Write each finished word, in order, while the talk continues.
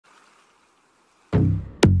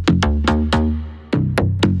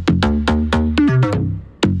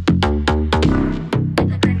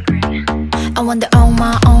want the oh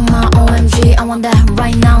my OMG. I want that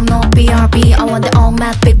right now, no BRB. I want the all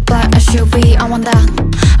matte big black SUV. I want that,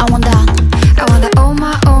 I want that, I want that oh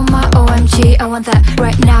my OMG. I want that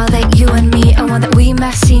right now, like you and me. I want that we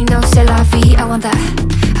maxi, no c'est la vie. I want that,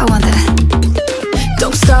 I want that.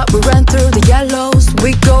 Don't stop, we run through the yellows.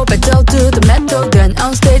 We go battle to the metal, then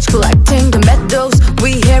on stage collecting the medals.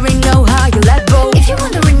 We hearing no higher level. If you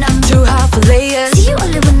wondering, I'm too hard for layers. see you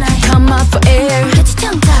only when I Come up for air. get your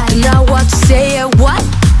tongue tied. Don't know what to say or what?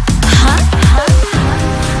 Huh?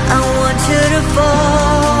 I want you to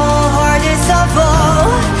fall, hardest of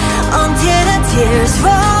all, until the tears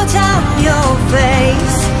roll down your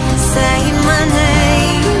face. Say my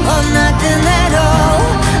name or nothing at all.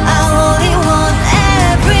 I only want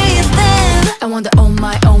everything. I want the oh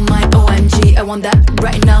my OMG. I want that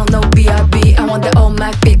right now, no BRB. I want the all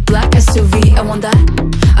Mac big black SUV. I want that,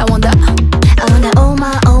 I want that. I want that oh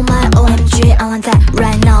my OMG. I want that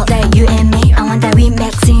right now, that you and me. I want that we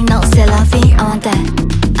maxi, no c'est la vie. I want that,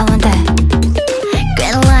 I want that.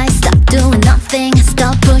 Green light, stop doing nothing.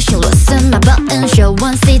 Stop pushing, loosen my button. Show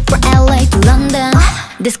one seat for LA to London.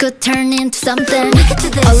 This could turn into something.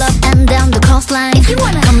 All up and down the coastline. If you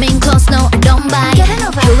wanna come in close, no I don't bite.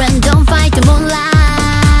 Here and don't fight the moonlight.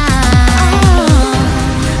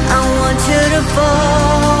 I want you to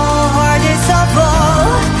fall, hardest of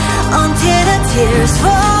all, until the tears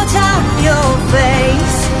roll down your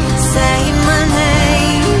face. Say my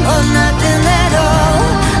name or nothing at all.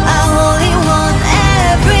 I only want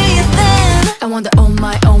everything. I want the oh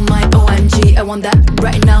my OMG. I want that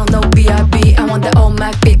right now, no BRB. I want the all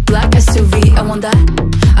Mac big black SUV. I want that,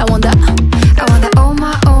 I want that. I want that oh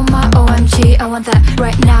my OMG. I want that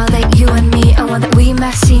right now, like you and me. I want that we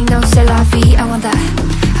maxi, no c'est la vie. I want that,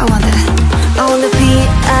 I want that. I want the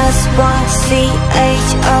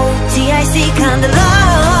PSYCHOTIC kind of love.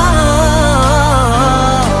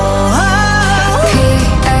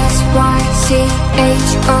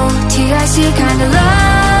 PSYCHOTIC kind of love.